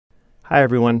Hi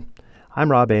everyone,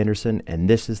 I'm Rob Anderson and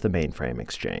this is the Mainframe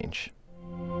Exchange.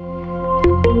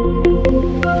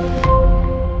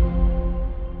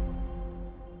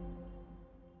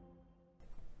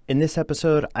 In this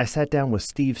episode, I sat down with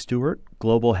Steve Steuart,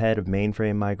 Global Head of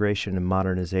Mainframe Migration and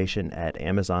Modernization at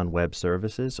Amazon Web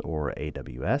Services, or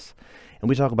AWS, and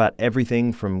we talk about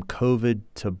everything from COVID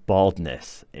to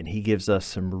baldness, and he gives us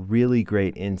some really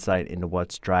great insight into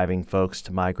what's driving folks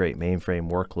to migrate mainframe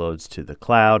workloads to the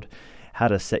cloud, how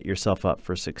to set yourself up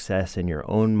for success in your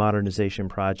own modernization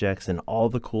projects, and all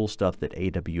the cool stuff that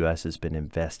AWS has been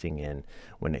investing in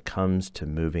when it comes to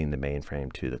moving the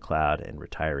mainframe to the cloud and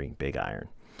retiring Big Iron.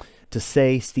 To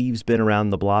say Steve's been around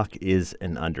the block is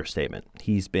an understatement.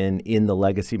 He's been in the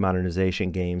legacy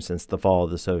modernization game since the fall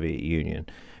of the Soviet Union.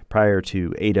 Prior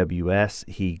to AWS,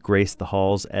 he graced the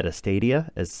halls at Astadia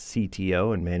as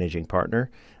CTO and managing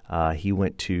partner. He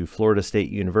went to Florida State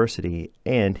University,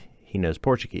 and he knows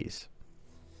Portuguese.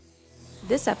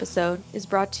 This episode is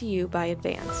brought to you by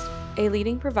Advanced, a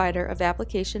leading provider of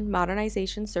application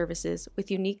modernization services with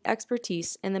unique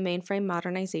expertise in the mainframe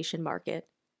modernization market.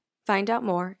 Find out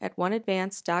more at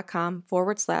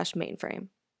oneadvanced.com/mainframe.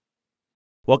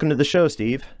 Welcome to the show,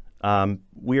 Steve.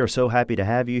 We are so happy to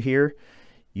have you here.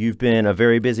 You've been a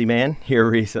very busy man here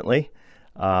recently.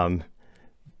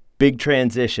 Big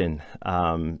transition.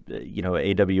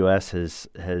 AWS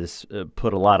has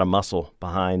put a lot of muscle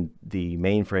behind the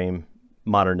mainframe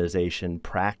modernization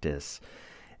practice.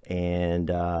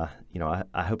 And, I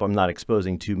hope I'm not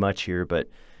exposing too much here, but,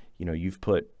 you've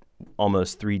put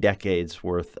almost 3 decades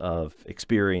worth of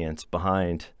experience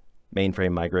behind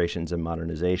mainframe migrations and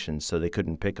modernizations, so they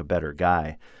couldn't pick a better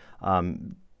guy.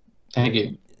 Thank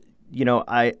you.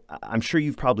 I'm sure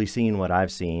you've probably seen what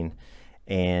I've seen,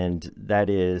 and that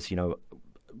is,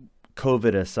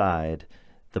 COVID aside,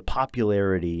 the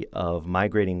popularity of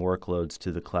migrating workloads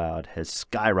to the cloud has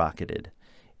skyrocketed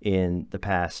in the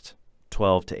past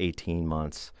 12 to 18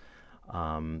 months.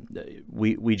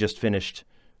 We just finished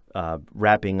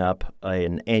wrapping up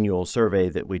an annual survey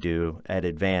that we do at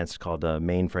Advanced called the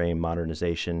Mainframe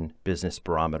Modernization Business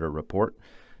Barometer Report.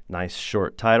 Nice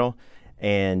short title.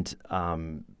 And,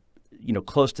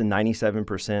 close to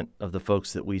 97% of the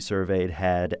folks that we surveyed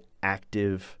had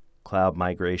active cloud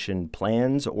migration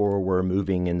plans or were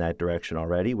moving in that direction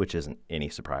already, which isn't any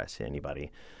surprise to anybody.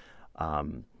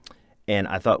 And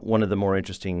I thought one of the more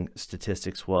interesting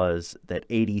statistics was that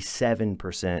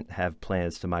 87% have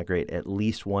plans to migrate at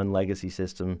least one legacy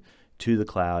system to the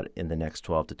cloud in the next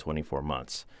 12 to 24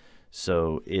 months.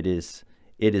 So it is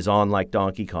on like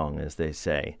Donkey Kong, as they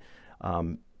say.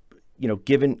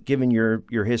 Given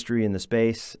your history in the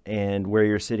space and where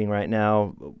you're sitting right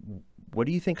now, what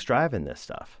do you think's driving this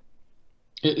stuff?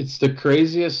 It's the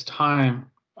craziest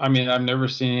time. I mean, I've never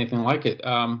seen anything like it.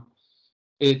 I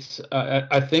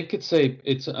think it's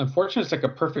unfortunate. It's like a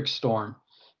perfect storm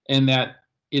in that,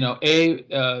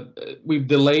 we've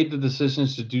delayed the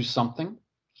decisions to do something.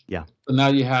 Yeah. But now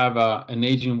you have an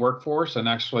aging workforce, and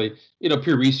actually,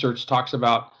 Pew Research talks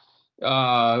about, it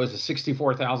was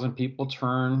 64,000 people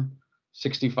turn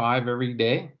 65 every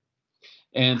day.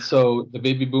 And so the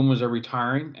baby boomers are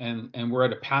retiring, and we're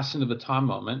at a passing of the time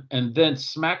moment. And then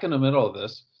smack in the middle of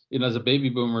this, as the baby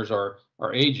boomers are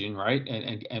aging, right,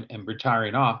 and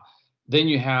retiring off, then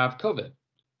you have COVID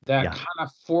that kind of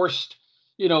forced,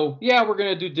 we're going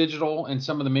to do digital, and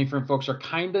some of the mainframe folks are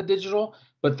kind of digital,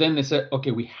 but then they said,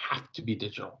 okay, we have to be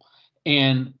digital,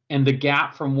 and the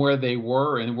gap from where they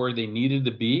were and where they needed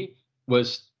to be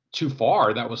was too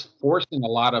far. That was forcing a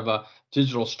lot of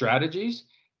digital strategies.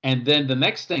 And then the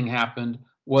next thing happened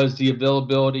was the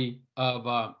availability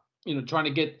of trying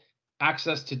to get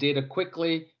access to data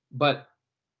quickly, but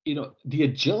the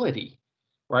agility,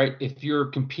 right? If you're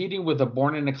competing with a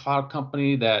born in the cloud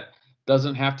company that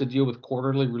doesn't have to deal with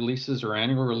quarterly releases or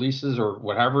annual releases or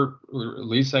whatever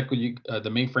release cycle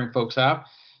the mainframe folks have,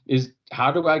 is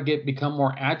how do I become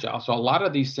more agile? So a lot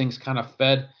of these things kind of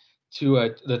fed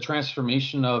to the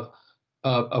transformation of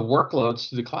workloads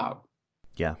to the cloud.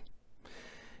 Yeah.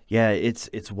 Yeah,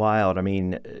 it's wild. I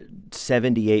mean,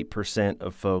 78%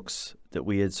 of folks that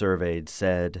we had surveyed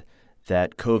said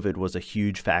that COVID was a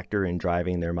huge factor in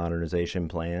driving their modernization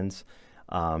plans.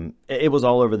 It was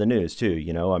all over the news too.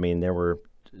 I mean, there were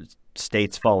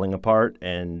states falling apart,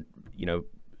 and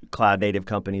cloud native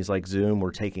companies like Zoom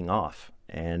were taking off,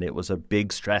 and it was a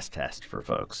big stress test for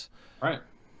folks. Right.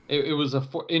 It was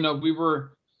we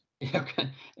were,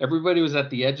 everybody was at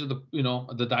the edge of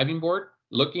the diving board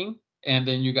looking, and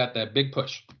then you got that big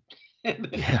push.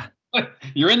 Yeah.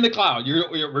 You're in the cloud.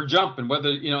 We're jumping. Whether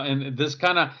and it was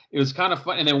kind of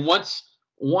fun. And then once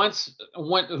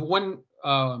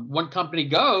one company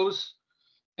goes,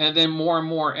 And then more and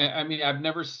more, I mean, I've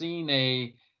never seen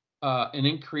an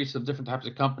increase of different types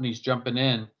of companies jumping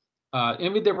in. I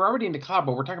mean, they were already in the cloud,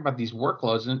 but we're talking about these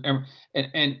workloads, and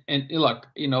look,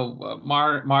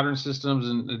 modern systems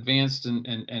and advanced,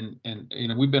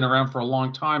 and we've been around for a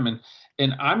long time,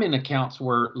 and I'm in accounts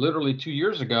where literally 2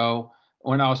 years ago,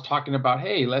 when I was talking about,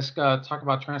 hey, let's talk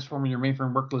about transforming your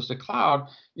mainframe workloads to cloud,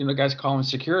 guys calling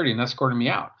security and escorting me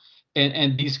out,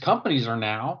 and these companies are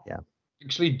now Yeah.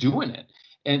 actually doing it.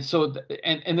 And so,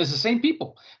 and it's the same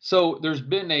people. So there's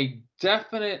been a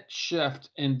definite shift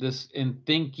in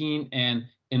thinking and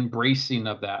embracing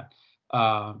of that,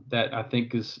 that I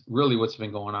think is really what's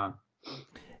been going on.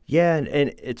 Yeah, and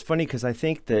it's funny because I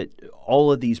think that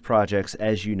all of these projects,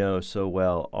 as you know so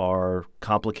well, are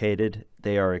complicated.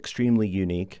 They are extremely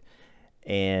unique,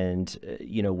 and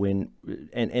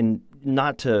and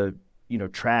not to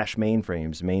trash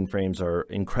mainframes. Mainframes are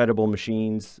incredible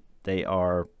machines. They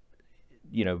are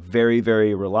very,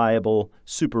 very reliable,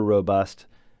 super robust,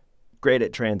 great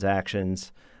at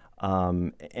transactions.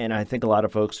 And I think a lot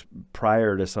of folks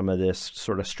prior to some of this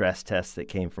sort of stress tests that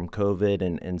came from COVID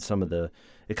and some of the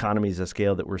economies of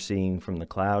scale that we're seeing from the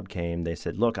cloud they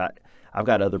said, look, I've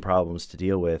got other problems to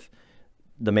deal with.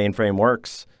 The mainframe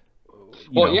works.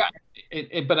 Well, yeah,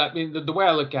 but I mean, the way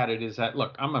I look at it is that,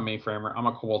 look, I'm a mainframer, I'm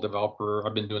a COBOL developer.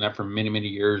 I've been doing that for many, many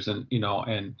years, and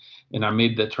I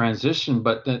made the transition.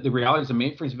 But the reality is, the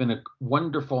mainframe's been a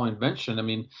wonderful invention. I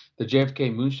mean, the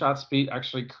JFK moonshot speed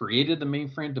actually created the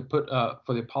mainframe to put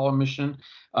for the Apollo mission.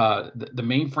 The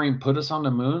mainframe put us on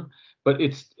the moon, but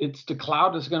it's the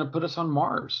cloud that's going to put us on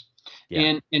Mars. Yeah.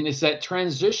 And it's that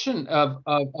transition of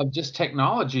just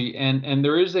technology, and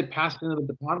there is a passing of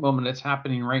the baton moment that's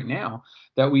happening right now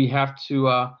that we have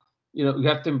to we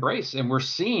have to embrace. And we're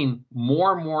seeing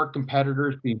more and more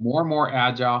competitors be more and more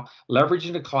agile,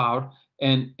 leveraging the cloud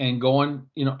and going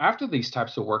after these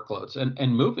types of workloads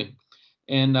and moving.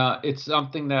 And it's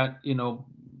something that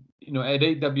at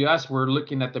AWS, we're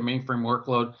looking at the mainframe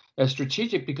workload as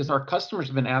strategic because our customers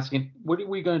have been asking, what are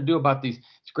we going to do about these?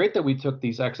 It's great that we took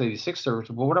these x86 servers,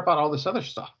 but what about all this other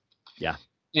stuff? Yeah.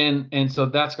 And so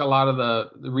that's a lot of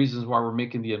the reasons why we're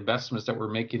making the investments that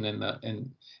we're making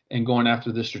and going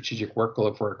after this strategic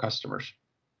workload for our customers.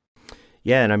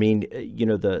 Yeah, and I mean,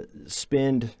 the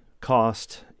spend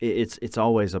cost, it's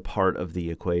always a part of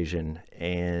the equation.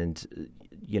 And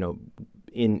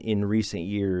in recent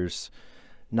years,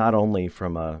 not only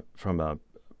from a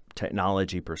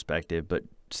technology perspective, but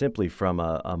simply from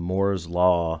a Moore's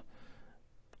law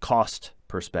cost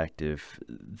perspective,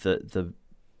 the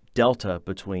delta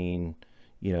between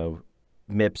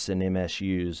MIPS and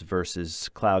MSUs versus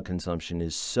cloud consumption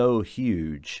is so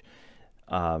huge,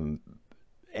 and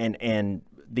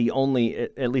the only,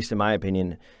 at least in my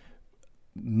opinion,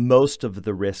 most of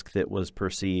the risk that was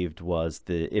perceived was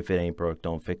the if it ain't broke,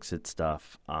 don't fix it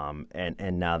stuff.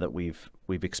 And now that we've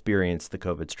experienced the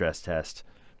COVID stress test,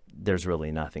 there's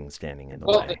really nothing standing in the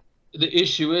way. The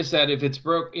issue is that if it's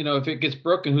broke, if it gets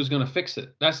broken, who's going to fix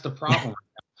it? That's the problem.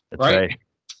 That's right.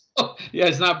 Yeah,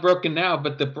 it's not broken now,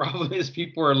 but the problem is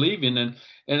people are leaving, and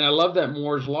I love that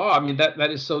Moore's law. I mean,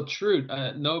 that is so true.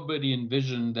 Nobody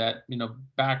envisioned that,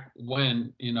 back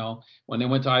when they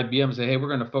went to IBM and said, hey, we're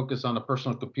going to focus on the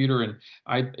personal computer, and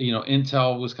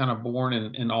Intel was kind of born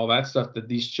and all that stuff, that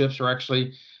these chips are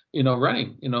actually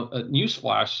running.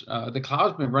 Newsflash, the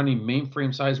cloud's been running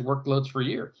mainframe sized workloads for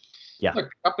years. Yeah. Look,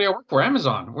 the company I work for,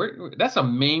 Amazon, that's a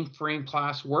mainframe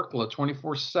class workload,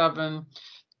 24/7.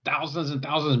 Thousands and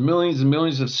thousands, millions and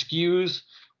millions of SKUs,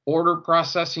 order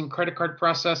processing, credit card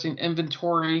processing,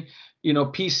 inventory,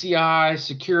 PCI,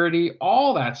 security,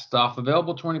 all that stuff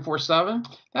available 24/7.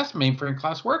 That's mainframe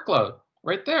class workload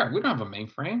right there. We don't have a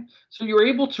mainframe. So you're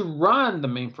able to run the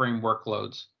mainframe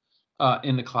workloads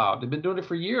in the cloud. They've been doing it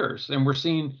for years, and we're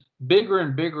seeing bigger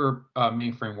and bigger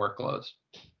mainframe workloads.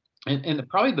 And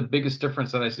probably the biggest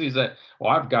difference that I see is that, well,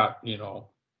 I've got,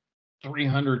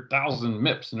 300,000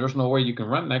 MIPS, and there's no way you can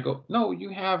run that. I go, no, you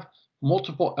have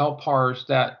multiple LPARs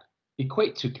that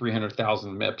equate to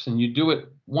 300,000 MIPS, and you do it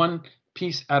one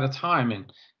piece at a time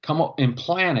and come up and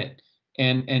plan it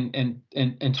and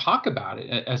talk about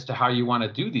it as to how you want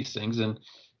to do these things, and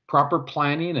proper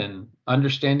planning and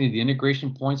understanding the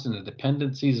integration points and the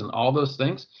dependencies and all those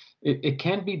things. It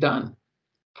can be done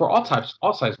for all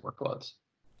size workloads.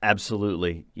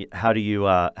 Absolutely. How do you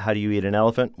eat an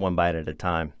elephant? One bite at a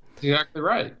time. Exactly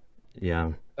right.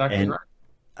 Yeah. Exactly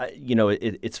right.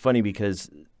 It's funny because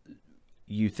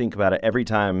you think about it, every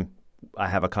time I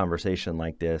have a conversation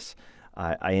like this,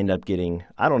 I end up getting,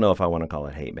 I don't know if I want to call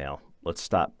it hate mail. Let's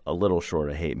stop a little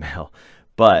short of hate mail,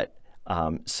 but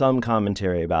some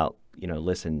commentary about,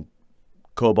 listen,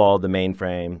 COBOL, the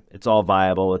mainframe, it's all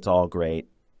viable, it's all great.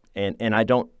 And I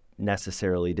don't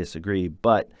necessarily disagree,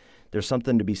 but there's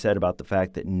something to be said about the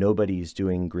fact that nobody's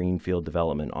doing greenfield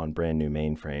development on brand new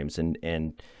mainframes,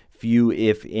 and few,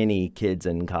 if any, kids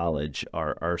in college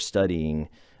are studying,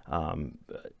 how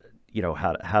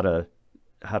to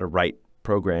write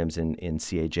programs in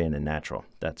CAGN and Natural.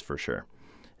 That's for sure.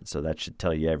 And so that should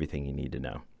tell you everything you need to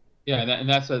know. Yeah, and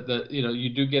that's you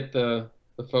do get the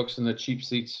folks in the cheap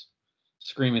seats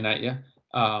screaming at you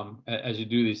as you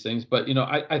do these things. But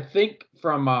I think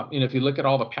from if you look at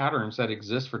all the patterns that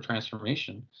exist for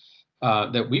transformation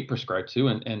that we prescribe to,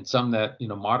 and some that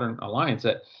modern aligns,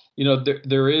 that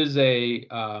there is a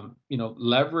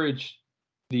leverage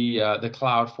the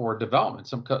cloud for development.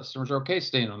 Some customers are okay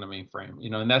staying on the mainframe,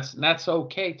 and that's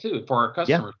okay too for our Yeah.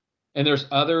 customers. And there's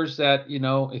others that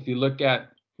if you look at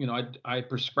I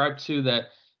prescribe to that.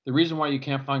 The reason why you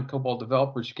can't find COBOL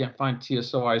developers, you can't find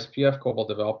TSO ISPF COBOL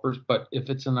developers, but if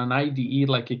it's in an IDE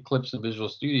like Eclipse and Visual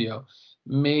Studio,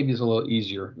 maybe it's a little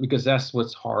easier, because that's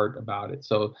what's hard about it.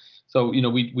 So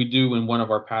we do, in one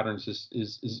of our patterns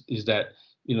is that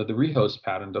the rehost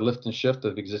pattern, the lift and shift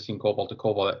of existing COBOL to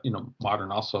COBOL that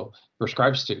modern also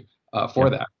prescribes to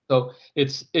for that. So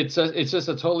it's just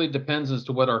a totally depends as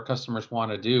to what our customers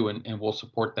want to do, and we'll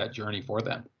support that journey for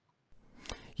them.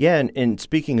 Yeah, and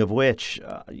speaking of which,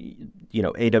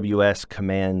 AWS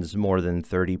commands more than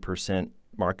 30%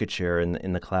 market share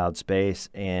in the cloud space.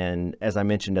 And as I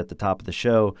mentioned at the top of the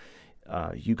show,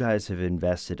 you guys have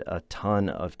invested a ton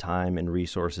of time and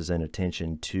resources and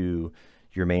attention to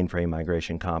your Mainframe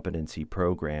Migration Competency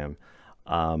Program.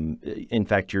 In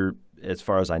fact, you're, as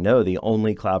far as I know, the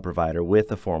only cloud provider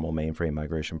with a formal Mainframe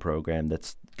Migration Program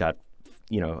that's got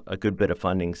a good bit of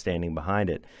funding standing behind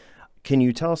it. Can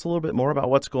you tell us a little bit more about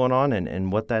what's going on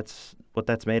and what that's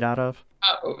made out of?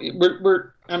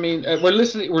 We're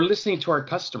listening to our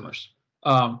customers,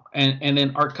 and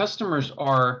then our customers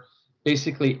are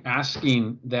basically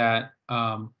asking that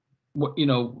what are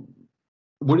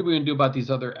we going to do about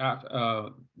these other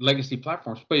legacy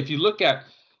platforms? But if you look at,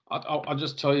 I'll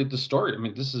just tell you the story. I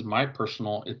mean, this is my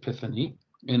personal epiphany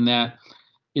in that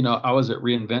I was at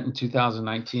reInvent in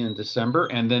 2019 in December,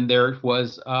 and then there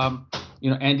was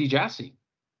Andy Jassy.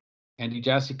 Andy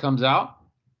Jassy comes out,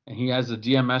 and he has a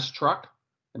DMS truck,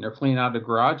 and they're cleaning out the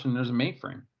garage, and there's a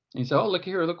mainframe. And he said, "Oh, look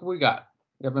here, look what we got.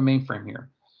 We have a mainframe here."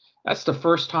 That's the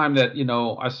first time that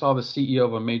I saw the CEO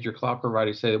of a major cloud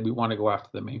provider say that we want to go after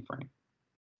the mainframe,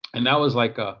 and that was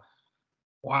like a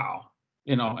wow,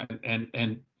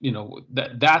 that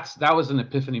was an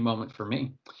epiphany moment for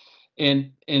me.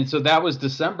 And so that was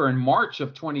December. In March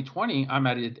of 2020, I'm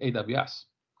at AWS.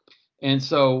 And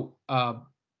so,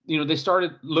 they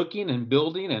started looking and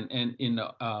building and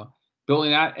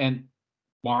building that. And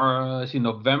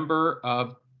November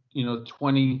of,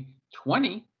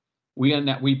 2020,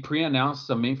 we pre-announced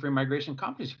the Mainframe Migration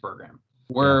Competency Program,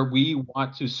 where we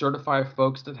want to certify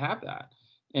folks that have that.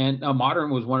 And Modern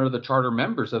was one of the charter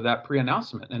members of that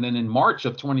pre-announcement. And then in March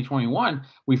of 2021,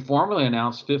 we formally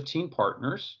announced 15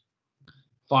 partners,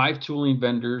 5 tooling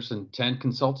vendors, and 10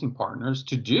 consulting partners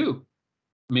to do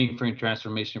mainframe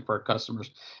transformation for our customers.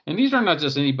 And these are not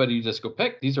just anybody you just go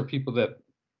pick. These are people that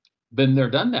been there,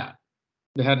 done that.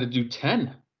 They had to do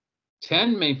 10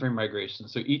 mainframe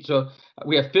migrations. So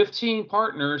we have 15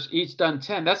 partners, each done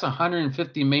 10. That's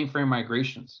 150 mainframe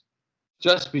migrations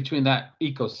just between that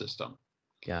ecosystem.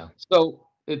 Yeah. So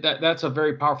that's a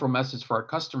very powerful message for our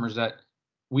customers, that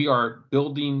we are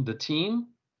building the team,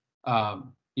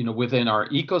 within our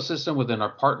ecosystem, within our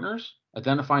partners,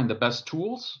 identifying the best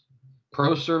tools.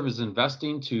 ProServe is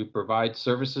investing to provide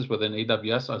services within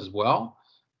AWS as well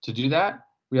to do that.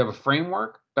 We have a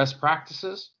framework, best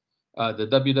practices. The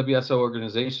WWSO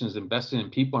organization is investing in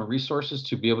people and resources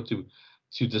to be able to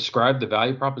describe the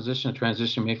value proposition of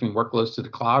transition mainframe workloads to the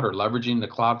cloud, or leveraging the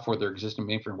cloud for their existing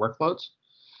mainframe workloads.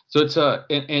 So it's and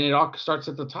it all starts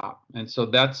at the top. And so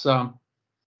that's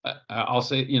I'll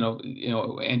say,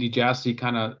 Andy Jassy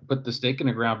kind of put the stake in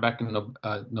the ground back in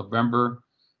November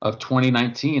of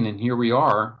 2019, and here we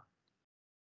are.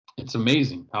 It's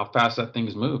amazing how fast that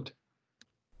thing's moved.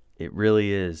 It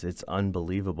really is. It's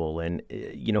unbelievable. And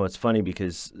it's funny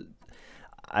because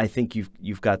I think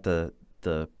you've got the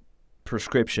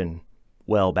prescription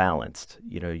well balanced.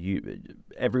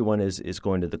 Everyone is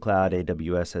going to the cloud.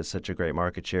 AWS has such a great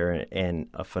market share and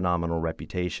a phenomenal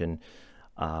reputation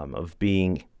of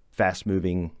being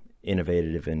fast-moving,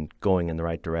 innovative, and going in the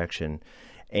right direction.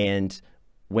 And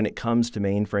when it comes to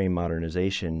mainframe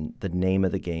modernization, the name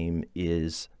of the game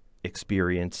is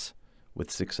experience with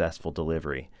successful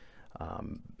delivery.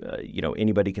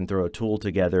 Anybody can throw a tool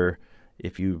together.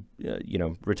 if you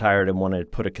retired and want to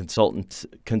put a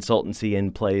consultancy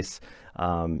in place,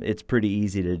 it's pretty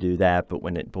easy to do that. But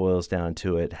when it boils down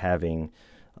to it, having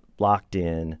locked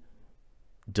in,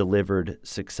 delivered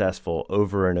successful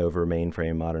over and over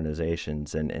mainframe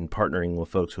modernizations and partnering with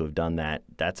folks who have done that,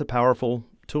 that's a powerful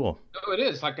tool. Oh, it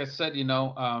is. Like I said,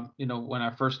 when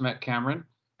I first met Cameron,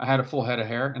 I had a full head of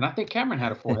hair, and I think Cameron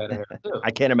had a full head of hair too.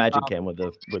 I can't imagine Um, Ken with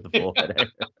the full head of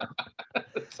hair.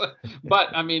 but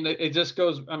I mean, it just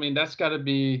goes. I mean, that's got to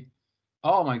be.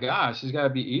 Oh my gosh, it's got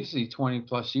to be easy 20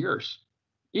 plus years,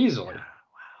 easily. Yeah.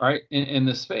 Right, in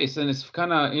this space. And it's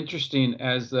kind of interesting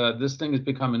as this thing is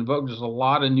becoming vogue. There's a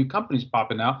lot of new companies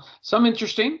popping out, some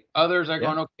interesting, others are Yeah.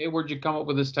 going, okay, where'd you come up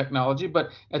with this technology? But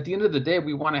at the end of the day,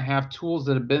 we want to have tools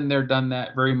that have been there, done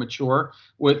that, very mature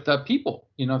with people.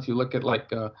 If you look at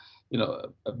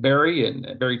Barry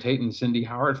and Barry Tate and Cindy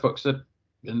Howard, folks that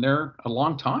been there a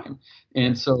long time.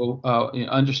 And so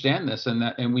understand this,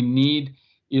 and we need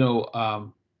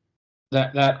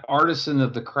that artisan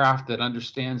of the craft that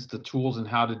understands the tools and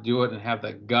how to do it and have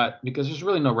that gut, because there's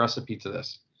really no recipe to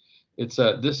this.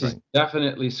 This is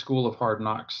definitely school of hard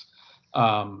knocks,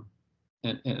 and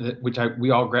which we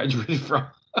all graduated from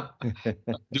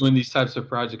doing these types of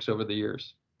projects over the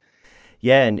years.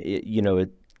 Yeah, and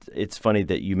it's funny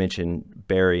that you mentioned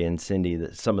Barry and Cindy,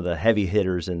 some of the heavy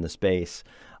hitters in the space.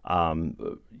 I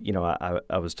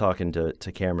was talking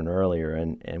to Cameron earlier,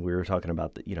 and we were talking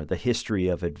about the history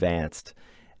of Advanced,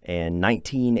 and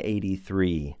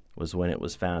 1983 was when it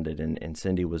was founded, and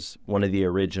Cindy was one of the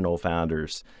original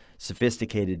founders.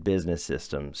 Sophisticated Business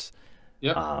Systems.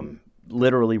 Yep.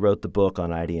 Literally wrote the book on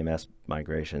IDMS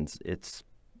migrations. It's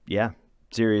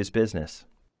serious business.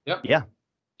 Yep. Yeah.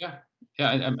 Yeah. Yeah.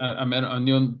 I met I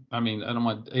mean, I don't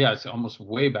want. Yeah, it's almost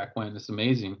way back when. It's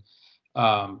amazing.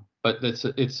 But it's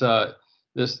there's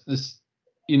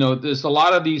a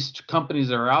lot of these companies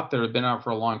that are out there have been out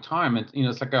for a long time, and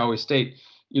it's like I always state,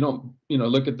 you don't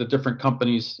look at the different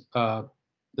companies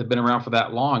that've been around for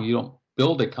that long. You don't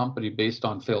build a company based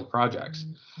on failed projects.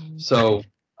 So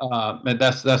and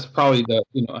that's probably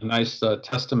a nice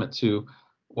testament to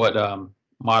what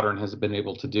Modern has been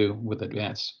able to do with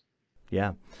Advanced.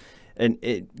 Yeah, and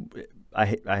I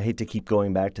hate to keep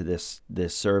going back to this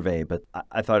survey, but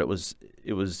I thought it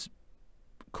was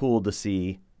cool to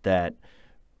see that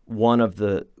one of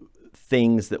the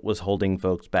things that was holding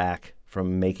folks back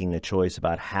from making a choice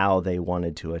about how they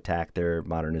wanted to attack their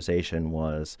modernization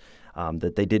was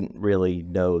that they didn't really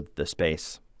know the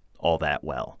space all that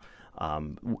well.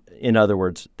 In other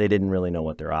words, they didn't really know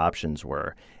what their options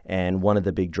were. And one of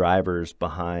the big drivers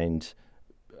behind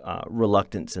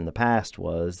reluctance in the past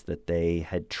was that they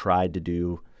had tried to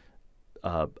do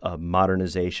a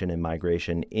modernization and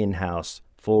migration in-house,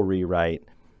 full rewrite,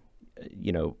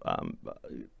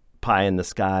 pie in the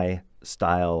sky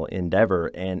style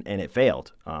endeavor, and it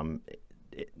failed.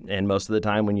 And most of the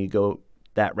time when you go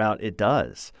that route, it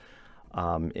does.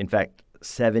 In fact,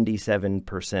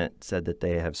 77% said that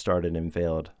they have started and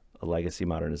failed a legacy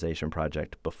modernization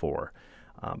project before.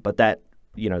 But that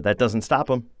doesn't stop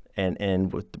them.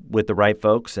 And with the right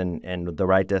folks and the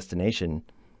right destination,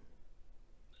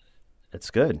 it's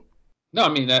good. No, I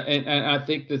mean, and I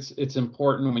think it's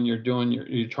important when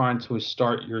you're trying to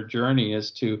start your journey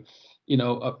is to,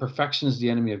 perfection is the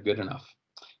enemy of good enough.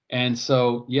 And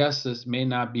so, yes, this may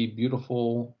not be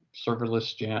beautiful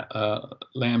serverless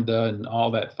Lambda and all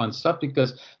that fun stuff,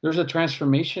 because there's a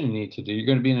transformation you need to do. You're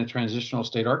going to be in a transitional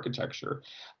state architecture.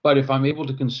 But if I'm able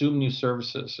to consume new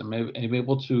services and I'm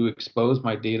able to expose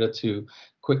my data to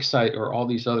QuickSight or all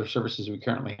these other services we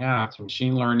currently have, to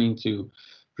machine learning, to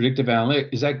predictive analytics,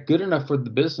 is that good enough for the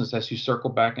business as you circle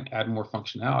back and add more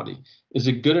functionality? Is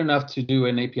it good enough to do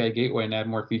an API gateway and add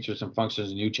more features and functions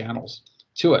and new channels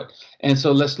to it? And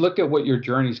so let's look at what your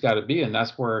journey's got to be, and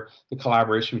that's where the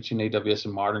collaboration between AWS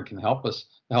and Modern can help us,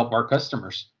 help our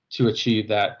customers to achieve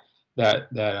that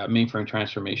mainframe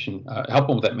transformation, help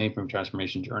them with that mainframe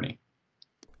transformation journey.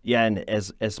 Yeah, and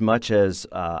as much as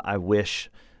I wish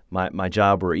my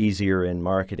job were easier in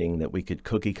marketing, that we could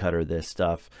cookie cutter this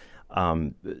stuff,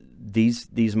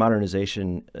 these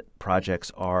modernization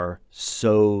projects are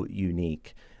so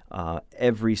unique.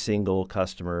 Every single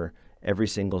customer, every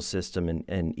single system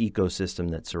and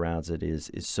ecosystem that surrounds it is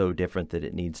so different that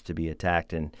it needs to be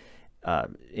attacked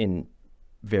in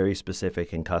very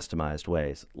specific and customized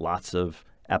ways. Lots of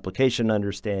application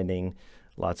understanding,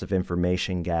 lots of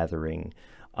information gathering.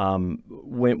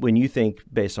 When you think,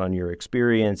 based on your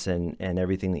experience and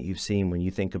everything that you've seen, when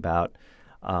you think about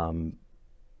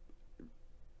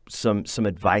some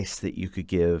advice that you could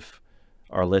give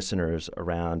our listeners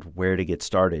around where to get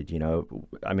started. You know,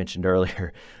 I mentioned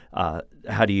earlier,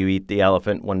 how do you eat the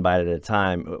elephant one bite at a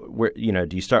time? Where, you know,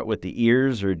 do you start with the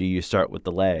ears or do you start with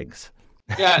the legs?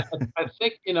 Yeah, I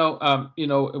think,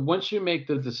 once you make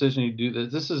the decision you do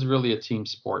this, this is really a team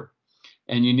sport,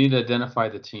 and you need to identify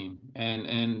the team.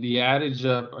 And the adage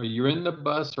of, are you in the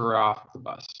bus or off the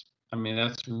bus? I mean,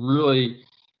 that's really,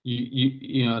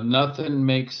 nothing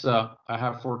makes, I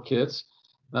have 4 kids,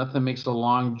 nothing makes a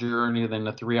long journey than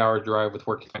a 3-hour drive with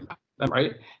 4 kids,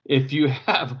 right? If you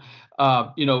have,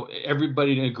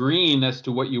 everybody agreeing as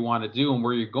to what you want to do and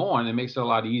where you're going, it makes it a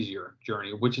lot easier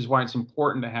journey, which is why it's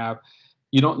important to have,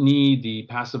 you don't need the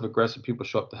passive aggressive people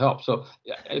show up to help. So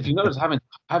yeah, if you notice, I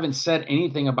haven't said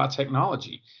anything about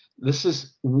technology. This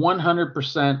is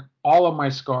 100%. All of my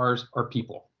scars are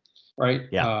people, right?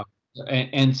 Yeah,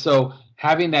 And so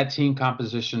having that team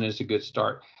composition is a good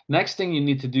start. Next thing you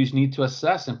need to do is need to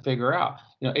assess and figure out.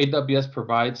 AWS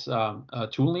provides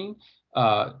tooling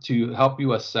to help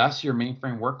you assess your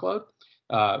mainframe workload.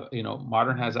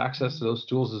 Modern has access to those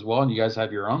tools as well, and you guys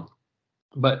have your own.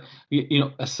 But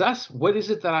assess what is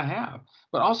it that I have,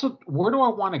 but also where do I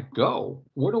want to go?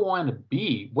 Where do I want to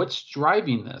be? What's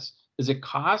driving this? Is it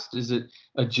cost? Is it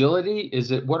agility?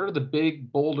 Is it, what are the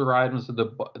big bolder items, of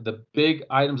the big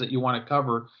items that you want to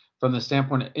cover from the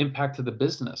standpoint of impact to the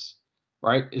business,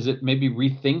 right? Is it maybe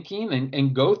rethinking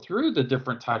and go through the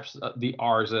different types of the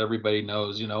R's that everybody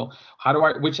knows?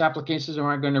 Which applications am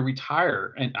I going to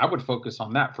retire? And I would focus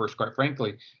on that first, quite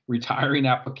frankly, retiring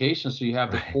applications, so you have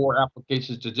the right. core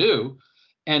applications to do,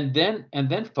 and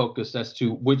then focus as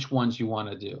to which ones you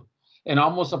want to do, and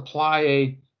almost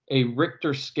apply a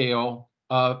Richter scale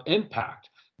of impact.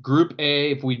 Group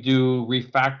A, if we do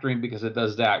refactoring, because it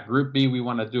does that. Group B, we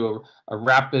want to do a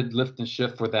rapid lift and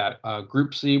shift for that.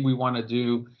 Group C, we want to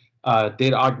do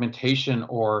data augmentation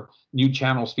or new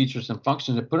channels, features, and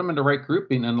functions, and put them in the right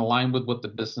grouping and align with what the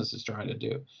business is trying to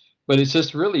do. But it's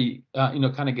just really,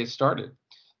 kind of get started.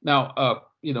 Now,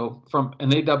 from an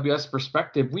AWS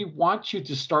perspective, we want you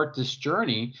to start this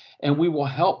journey, and we will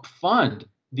help fund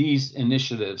these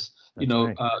initiatives, That's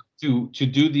right. to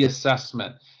do the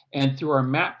assessment. And through our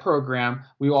MAP program,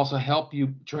 we also help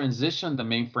you transition the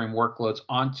mainframe workloads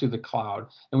onto the cloud.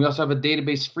 And we also have a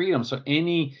database freedom. So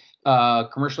any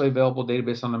commercially available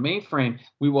database on the mainframe,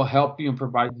 we will help you and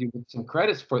provide you with some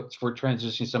credits for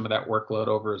transitioning some of that workload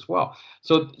over as well.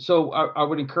 So I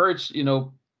would encourage,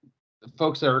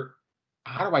 folks that are,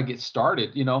 how do I get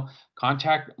started?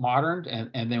 Contact Modern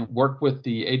and then work with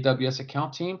the AWS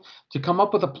account team to come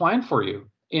up with a plan for you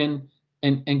and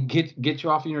get you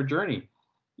off on your journey,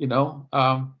 and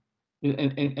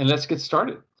let's get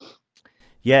started.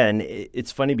 Yeah, and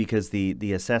it's funny because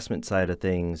the assessment side of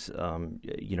things,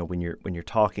 when you're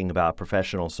talking about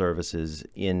professional services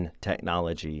in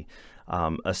technology,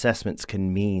 assessments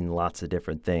can mean lots of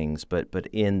different things. But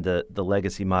in the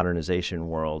legacy modernization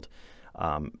world,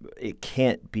 it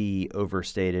can't be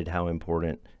overstated how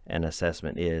important an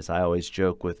assessment is. I always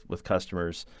joke with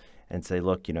customers and say,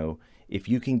 look, if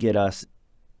you can get us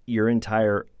your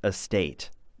entire estate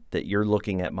that you're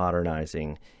looking at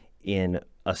modernizing in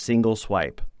a single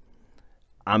swipe,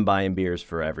 I'm buying beers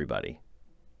for everybody.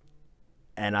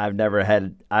 And I've never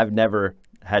had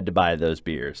to buy those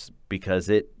beers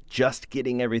because just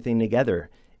getting everything together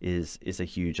is a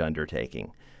huge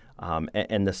undertaking.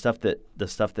 And the stuff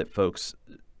that folks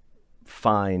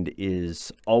find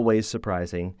is always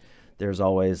surprising. There's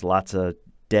always lots of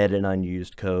dead and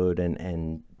unused code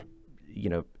and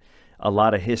a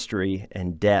lot of history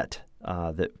and debt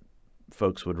that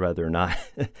folks would rather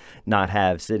not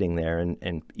have sitting there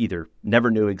and either never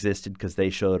knew existed because they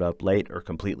showed up late or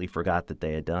completely forgot that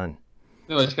they had done.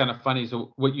 No, it's kind of funny.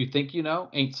 So what you think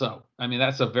ain't so. I mean,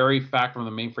 that's a very fact from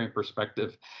the mainframe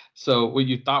perspective. So what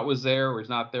you thought was there or is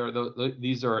not there.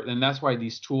 These are, and that's why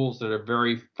these tools that are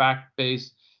very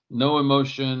fact-based, no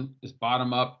emotion, is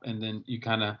bottom up, and then you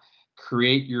kind of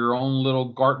create your own little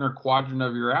Gartner quadrant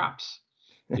of your apps.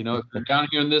 If you're down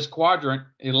here in this quadrant,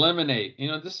 eliminate.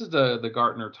 This is the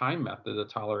Gartner time method: to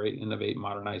tolerate, innovate,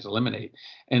 modernize, eliminate.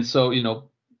 And so,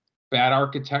 bad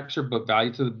architecture, but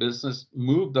value to the business,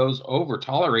 move those over,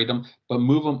 tolerate them, but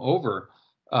move them over,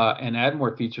 and add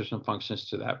more features and functions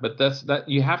to that. But that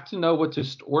you have to know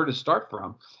where to start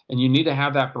from, and you need to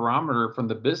have that barometer from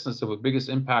the business of the biggest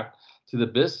impact to the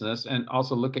business, and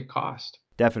also look at cost.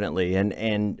 Definitely,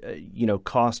 and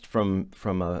cost from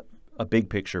a big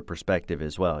picture perspective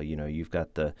as well. You've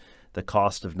got the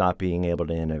cost of not being able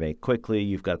to innovate quickly.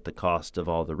 You've got the cost of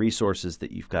all the resources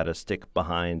that you've got to stick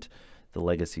behind the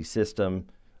legacy system,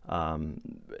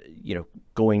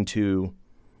 going to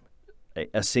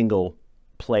a single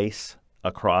place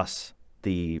across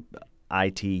the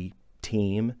IT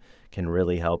team can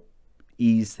really help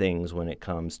ease things when it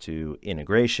comes to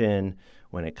integration,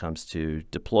 when it comes to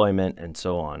deployment, and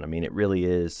so on. I mean, it really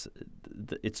is,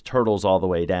 it's turtles all the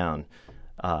way down,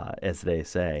 as they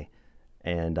say.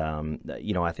 And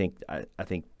I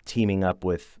think teaming up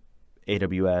with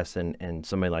AWS and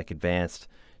somebody like Advanced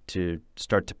to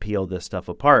start to peel this stuff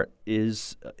apart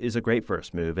is a great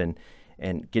first move.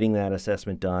 And getting that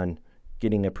assessment done,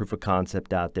 getting a proof of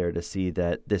concept out there to see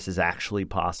that this is actually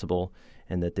possible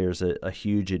and that there's a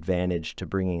huge advantage to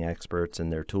bringing experts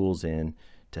and their tools in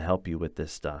to help you with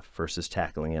this stuff versus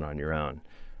tackling it on your own.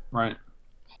 Right.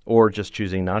 Or just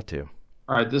choosing not to.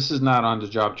 All right. This is not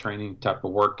on-the-job training type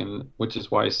of work, and which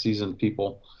is why seasoned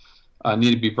people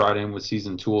need to be brought in with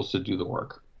seasoned tools to do the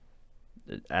work.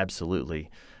 Absolutely.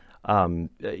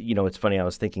 It's funny. I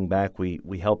was thinking back.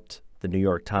 We helped the New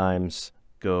York Times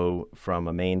go from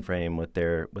a mainframe with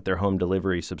their home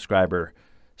delivery subscriber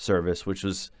service, which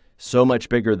was so much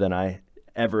bigger than I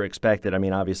ever expected. I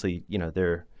mean, obviously,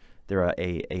 they're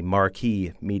a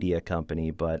marquee media company,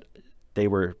 but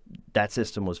that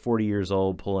system was 40 years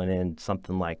old, pulling in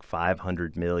something like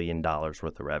 $500 million worth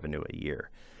of revenue a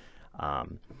year.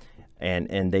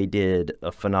 And they did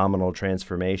a phenomenal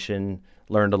transformation,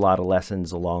 learned a lot of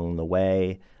lessons along the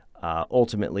way,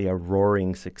 ultimately a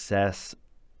roaring success,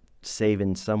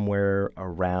 saving somewhere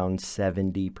around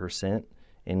 70%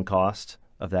 in cost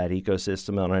of that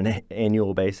ecosystem on an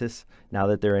annual basis now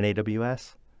that they're in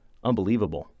AWS.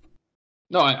 Unbelievable.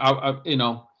 No,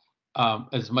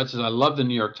 as much as I love the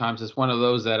New York Times, it's one of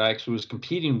those that I actually was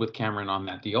competing with Cameron on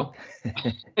that deal.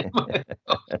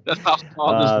 That's how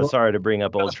small this was. Sorry to bring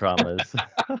up old traumas.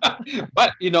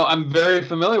 But I'm very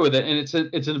familiar with it, and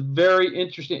it's a very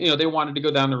interesting. They wanted to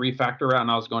go down the refactor route, and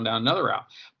I was going down another route.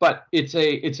 But it's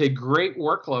a great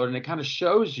workload, and it kind of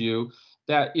shows you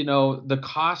that the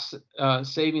cost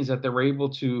savings that they were able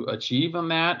to achieve on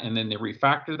that, and then they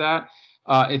refactor that.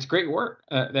 It's great work,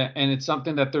 and it's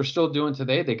something that they're still doing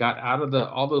today. They got out of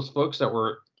all those folks that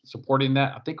were supporting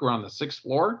that. I think we're on the 6th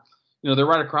floor. They're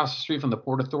right across the street from the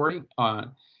Port Authority.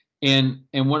 And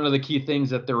one of the key things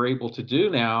that they're able to do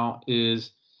now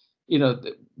is,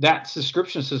 that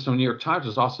subscription system in New York Times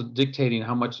was also dictating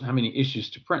how many issues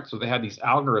to print. So they had these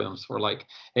algorithms for like,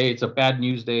 hey, it's a bad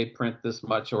news day, print this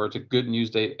much, or it's a good news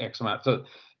day, X amount. So,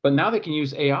 but now they can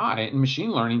use AI and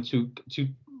machine learning to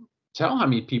tell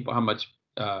how much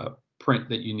print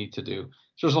that you need to do.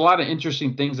 So there's a lot of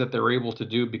interesting things that they're able to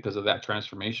do because of that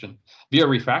transformation via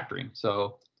refactoring.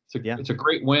 So it's a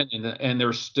great win, and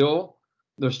they're still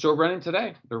running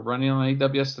today. They're running on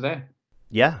AWS today.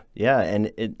 Yeah,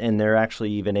 and they're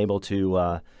actually even able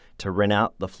to rent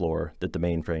out the floor that the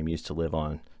mainframe used to live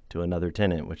on to another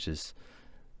tenant, which is,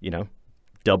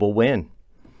 double win.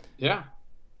 Yeah.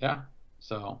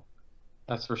 So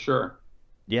that's for sure.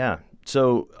 Yeah.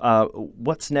 So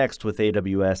what's next with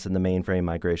AWS and the Mainframe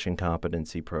Migration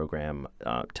Competency Program?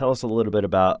 Tell us a little bit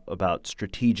about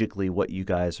strategically what you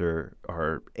guys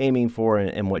are aiming for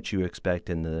and what you expect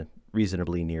in the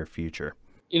reasonably near future.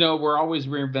 We're always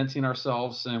reinventing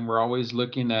ourselves, and we're always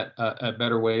looking at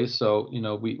better ways. So,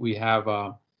 we have,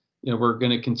 we're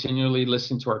going to continually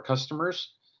listen to our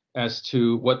customers as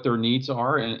to what their needs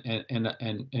are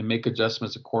and make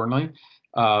adjustments accordingly.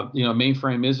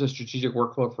 Mainframe is a strategic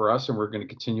workflow for us, and we're going to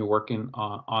continue working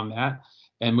on that.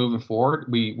 And moving forward,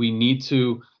 we need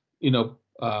to,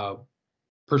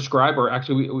 prescribe, or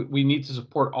actually we need to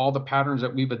support all the patterns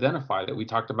that we've identified that we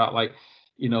talked about, like,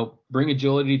 bring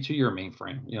agility to your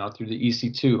mainframe, through the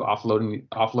EC2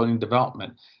 offloading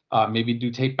development. Maybe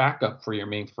do tape backup for your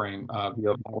mainframe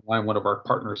via Modern, one of our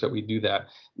partners that we do that.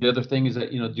 The other thing is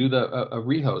that, do a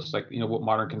rehost, like, what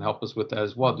Modern can help us with that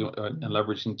as well, and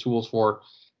leveraging tools for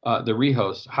the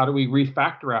rehost. How do we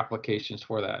refactor applications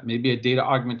for that? Maybe a data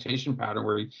augmentation pattern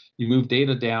where you move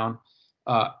data down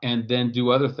and then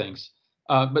do other things.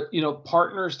 But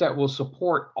partners that will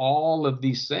support all of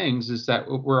these things is that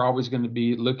we're always going to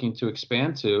be looking to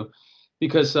expand to,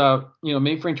 because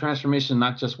mainframe transformation is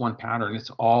not just one pattern; it's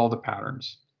all the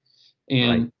patterns.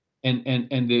 And right.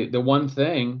 and the one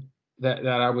thing that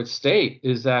I would state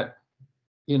is that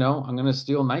I'm going to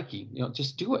steal Nike.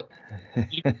 Just do it.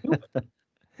 You can do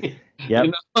it. Yeah.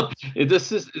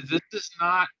 This is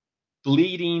not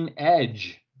bleeding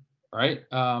edge, right?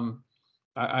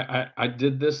 I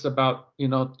did this about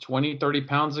 20, 30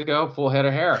 pounds ago, full head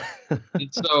of hair. And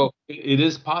so it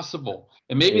is possible,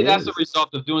 and maybe that's the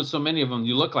result of doing so many of them.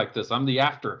 You look like this. I'm the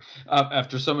after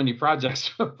so many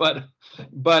projects, but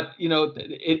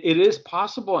it is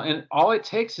possible, and all it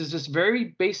takes is this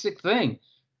very basic thing: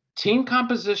 team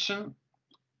composition,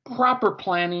 proper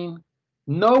planning,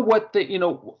 Know what the,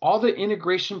 all the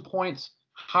integration points,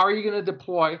 how are you going to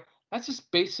deploy? That's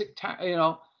just basic,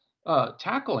 tackling, Yeah.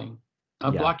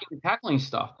 blocking and tackling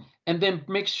stuff. And then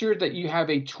make sure that you have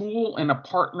a tool and a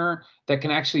partner that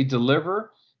can actually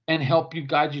deliver and help you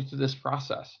guide you through this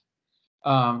process.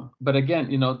 But again,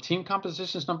 team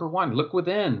composition is number one. Look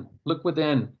within. Look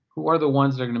within. Who are the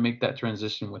ones that are going to make that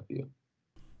transition with you?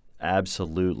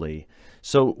 Absolutely.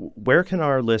 So, where can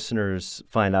our listeners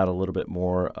find out a little bit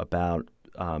more about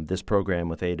this program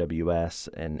with AWS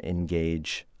and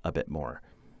engage a bit more?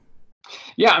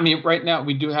 Yeah, I mean, right now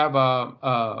we do have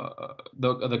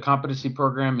the competency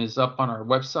program is up on our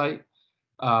website,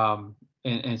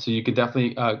 and so you could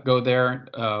definitely go there.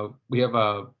 We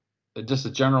have just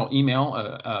a general email,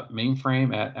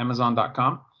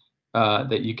 mainframe@amazon.com,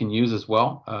 that you can use as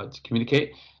well to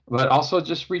communicate. But also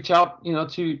just reach out,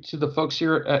 to the folks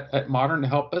here at Modern to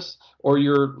help us, or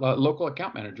your local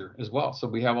account manager as well. So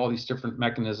we have all these different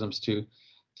mechanisms to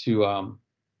to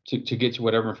get you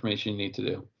whatever information you need to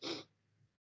do.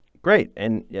 Great.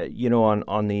 And,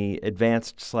 on the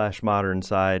advanced/modern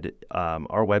side,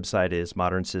 our website is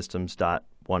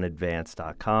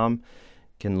modernsystems.oneadvanced.com.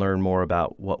 Can learn more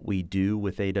about what we do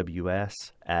with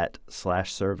AWS at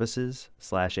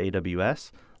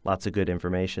 /services/AWS. Lots of good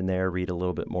information there. Read a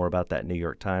little bit more about that New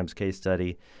York Times case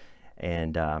study.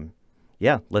 And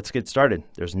yeah, let's get started.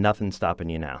 There's nothing stopping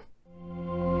you now.